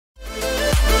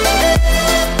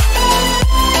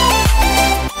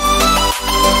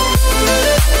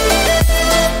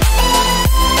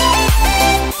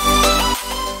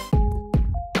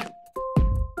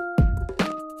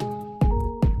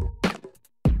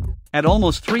At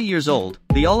almost 3 years old,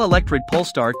 the all-electric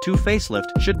Polestar 2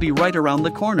 facelift should be right around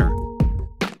the corner.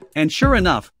 And sure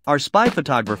enough, our spy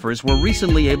photographers were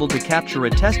recently able to capture a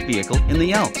test vehicle in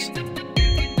the Alps.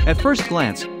 At first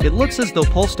glance, it looks as though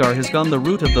Polestar has gone the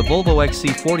route of the Volvo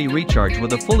XC40 Recharge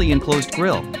with a fully enclosed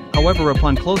grille. However,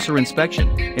 upon closer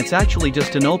inspection, it's actually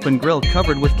just an open grille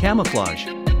covered with camouflage.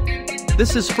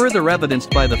 This is further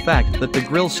evidenced by the fact that the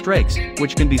grille strakes,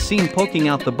 which can be seen poking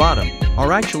out the bottom,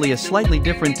 are actually a slightly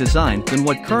different design than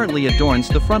what currently adorns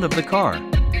the front of the car.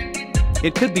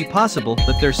 It could be possible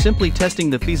that they're simply testing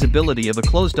the feasibility of a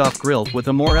closed-off grille with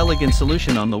a more elegant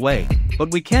solution on the way,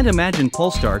 but we can't imagine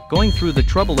Polestar going through the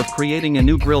trouble of creating a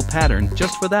new grille pattern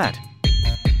just for that.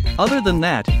 Other than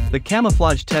that, the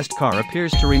camouflage test car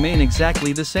appears to remain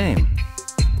exactly the same.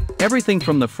 Everything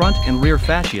from the front and rear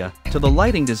fascia, to the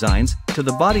lighting designs, to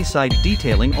the body side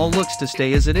detailing all looks to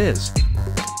stay as it is.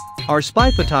 Our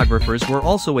spy photographers were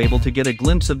also able to get a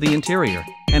glimpse of the interior,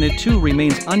 and it too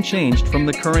remains unchanged from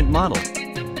the current model.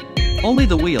 Only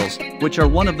the wheels, which are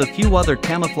one of the few other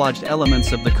camouflaged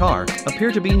elements of the car,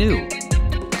 appear to be new.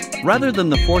 Rather than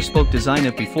the 4-spoke design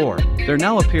of before, there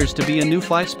now appears to be a new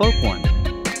 5-spoke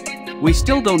one. We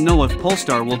still don't know if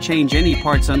Polestar will change any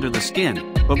parts under the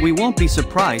skin, but we won't be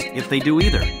surprised if they do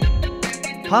either.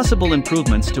 Possible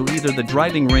improvements to either the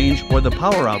driving range or the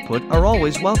power output are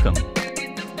always welcome.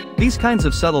 These kinds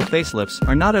of subtle facelifts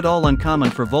are not at all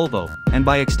uncommon for Volvo, and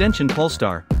by extension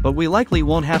Polestar, but we likely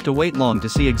won't have to wait long to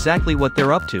see exactly what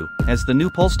they're up to, as the new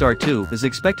Polestar 2 is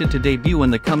expected to debut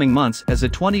in the coming months as a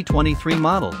 2023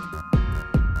 model.